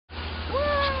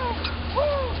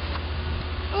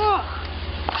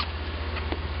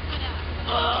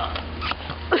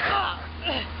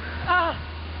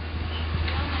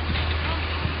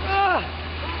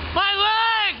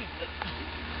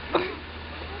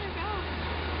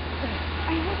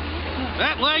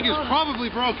That leg is probably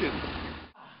broken.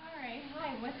 Alright,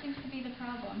 hi. What seems to be the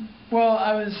problem? Well,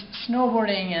 I was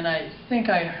snowboarding and I think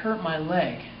I hurt my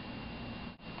leg.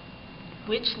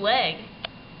 Which leg?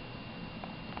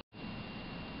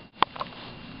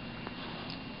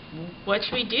 What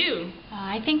should we do?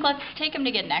 I think let's take him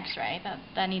to get an x-ray.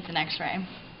 That needs an x-ray.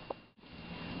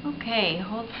 Okay,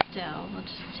 hold still. We'll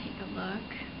just take a look.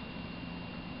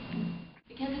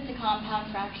 Because it's a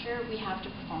compound fracture, we have to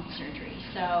perform surgery.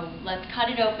 So let's cut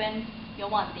it open. You'll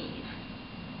want these.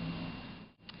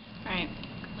 Alright,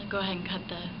 go ahead and cut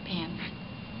the pants.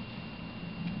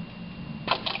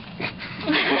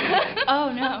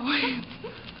 Oh no.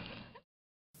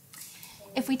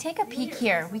 If we take a peek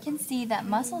here, we can see that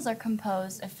muscles are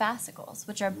composed of fascicles,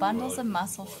 which are bundles of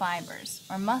muscle fibers,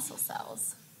 or muscle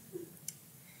cells.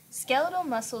 Skeletal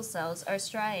muscle cells are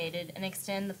striated and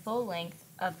extend the full length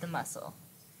of the muscle.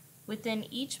 Within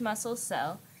each muscle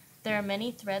cell, there are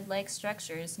many thread-like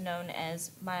structures known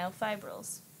as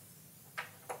myofibrils.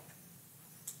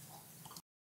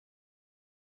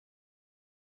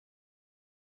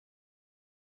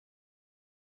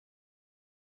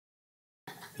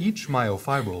 Each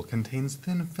myofibril contains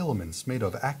thin filaments made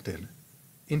of actin.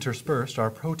 Interspersed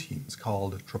are proteins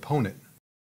called troponin.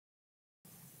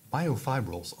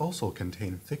 Myofibrils also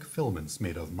contain thick filaments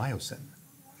made of myosin.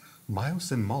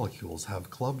 Myosin molecules have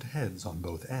clubbed heads on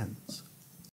both ends.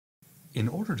 In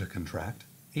order to contract,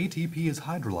 ATP is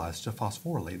hydrolyzed to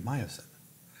phosphorylate myosin.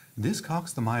 This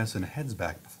cocks the myosin heads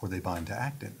back before they bind to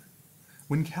actin.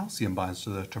 When calcium binds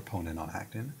to the troponin on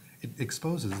actin, it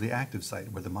exposes the active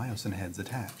site where the myosin heads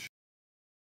attach.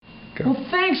 Well,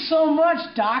 thanks so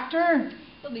much, Doctor.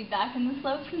 You'll be back in the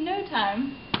slopes in no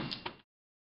time.